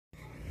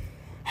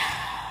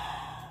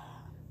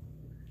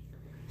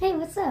Hey,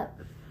 what's up?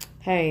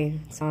 Hey,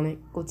 Sonic,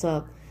 what's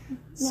up?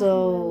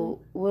 So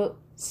what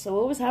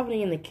was happening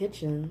in the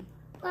kitchen?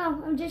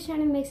 Well, I'm just trying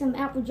to make some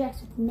Apple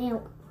Jacks with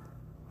milk.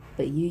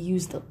 But you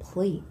used a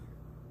plate.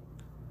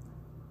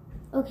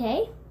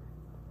 Okay.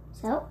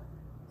 So?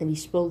 And you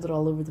spilled it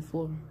all over the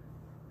floor.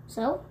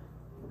 So?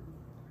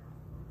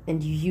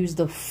 And you used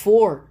a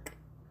fork.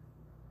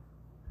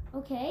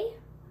 Okay.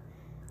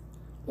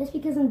 Just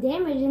because I'm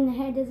damaged in the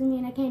head doesn't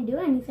mean I can't do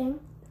anything.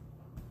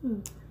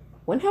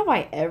 When have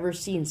I ever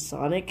seen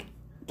Sonic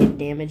get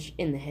damaged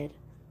in the head?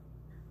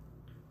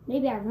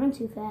 Maybe I run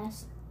too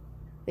fast.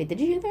 Wait, did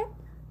you hear that?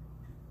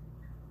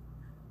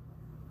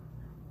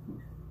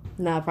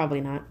 Nah,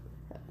 probably not.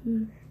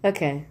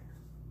 Okay.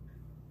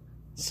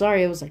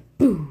 Sorry, it was like,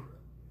 boo.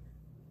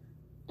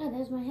 Oh,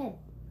 there's my head.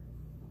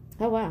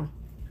 Oh, wow.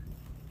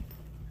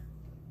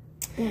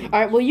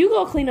 Alright, well, you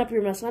go clean up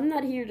your mess. I'm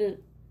not here to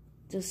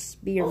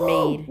just be your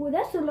maid. Well,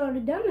 that's a lot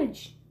of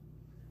damage.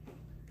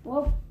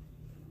 Well,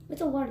 it's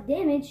a lot of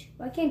damage.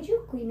 Why can't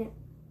you clean it?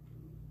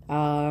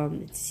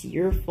 It's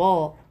your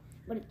fault.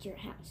 But it's your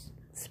house.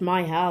 It's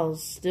my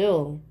house,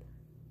 still.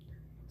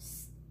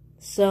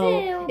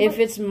 So, if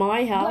it's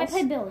my house... Do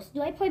I pay bills?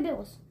 Do I pay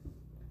bills?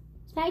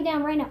 Smack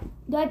down right now.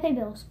 Do I pay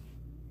bills?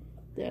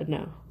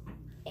 No.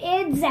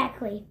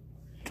 Exactly.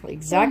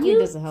 Exactly so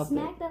doesn't help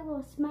smack that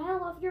little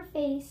smile off your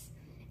face,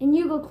 and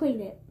you go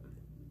clean it.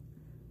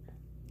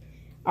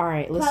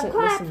 Alright,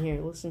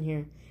 listen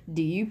here.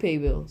 Do you pay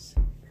bills?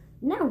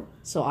 No.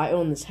 So I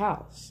own this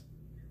house.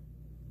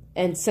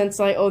 And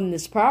since I own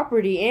this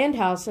property and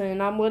house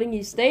and I'm letting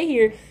you stay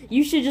here,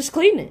 you should just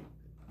clean it.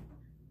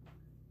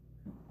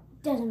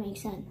 Doesn't make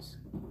sense.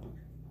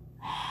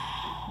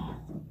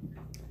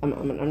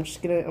 I'm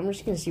just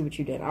gonna see what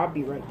you did. I'll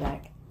be right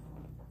back.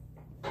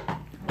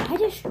 I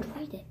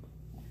destroyed it.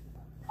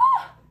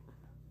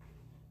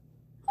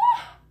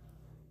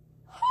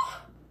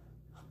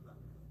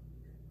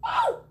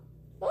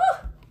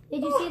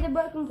 Did you see the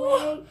broken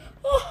plate?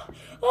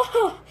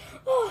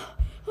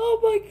 Oh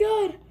my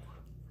god.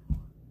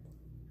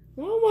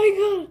 Oh my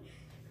god.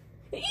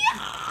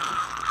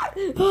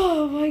 Yeah!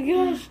 Oh my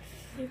gosh.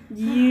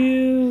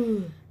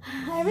 You.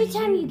 Every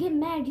time you get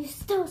mad, you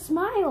still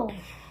smile.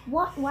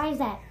 What? Why is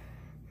that?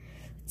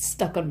 It's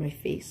stuck on my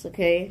face,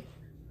 okay?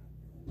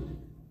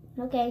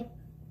 Okay.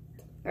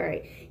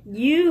 Alright.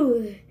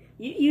 You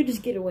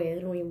just get away. I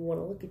don't even want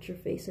to look at your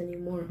face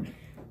anymore.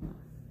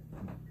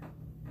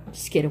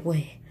 Just get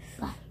away.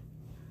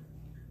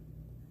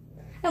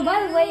 Oh,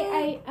 by the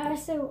way,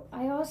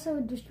 I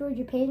also destroyed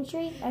your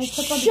pantry.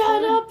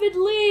 Shut up and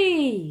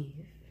leave!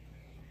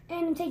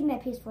 And I'm taking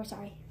that PS4,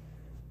 sorry.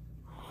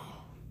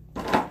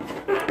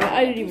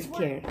 I didn't even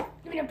care.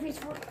 Give me that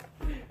PS4.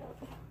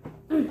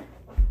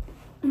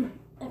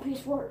 That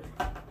PS4.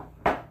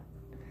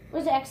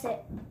 Where's the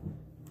exit?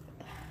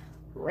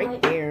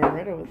 Right there,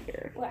 right over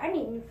there. Well, I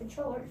need a new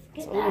controller.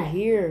 It's over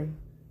here.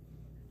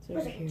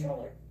 Where's the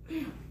controller?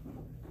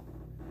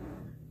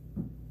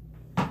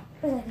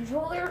 Where's the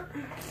controller?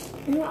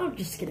 No, I'll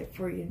just get it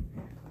for you.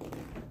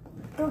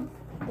 Go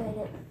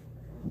get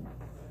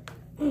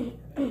it.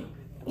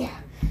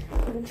 Yeah.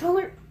 The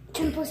controller.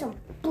 Trying to play some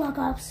Black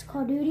Ops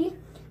Call of Duty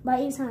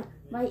by eat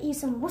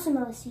some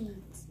watermelon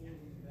seeds.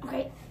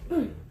 Okay.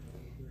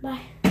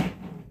 Bye.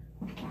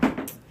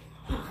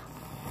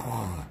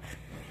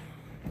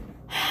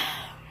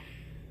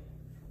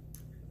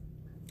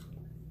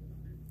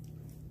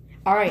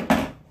 Alright.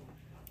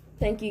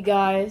 Thank you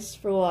guys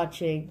for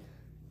watching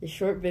the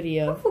short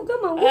video. I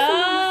forgot my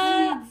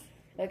watermelon seeds.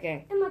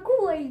 Okay. And my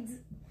Kool-Aids.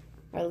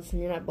 Alright, listen,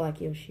 you're not Black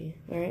Yoshi,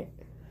 alright?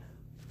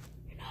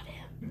 You're not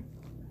him.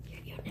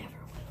 You never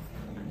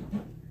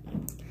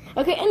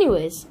will. Okay,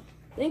 anyways,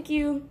 thank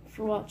you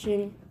for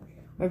watching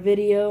our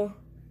video.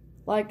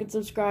 Like and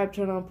subscribe,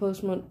 turn on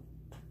post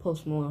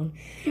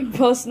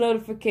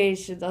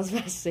notifications. I was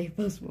about to say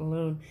Post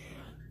Malone.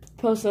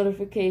 Post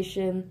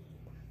notification.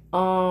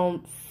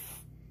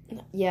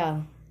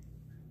 Yeah.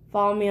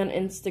 Follow me on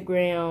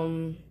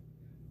Instagram.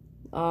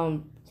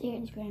 Say your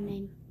Instagram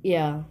name.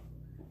 Yeah.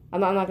 I'm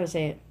not gonna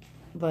say it,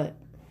 but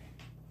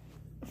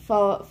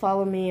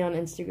follow me on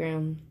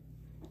Instagram.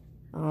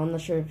 I'm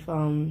not sure if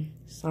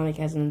Sonic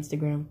has an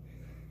Instagram.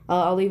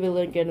 I'll leave a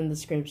link in the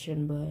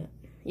description, but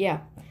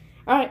yeah.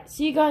 Alright,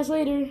 see you guys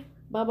later.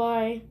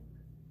 Bye-bye.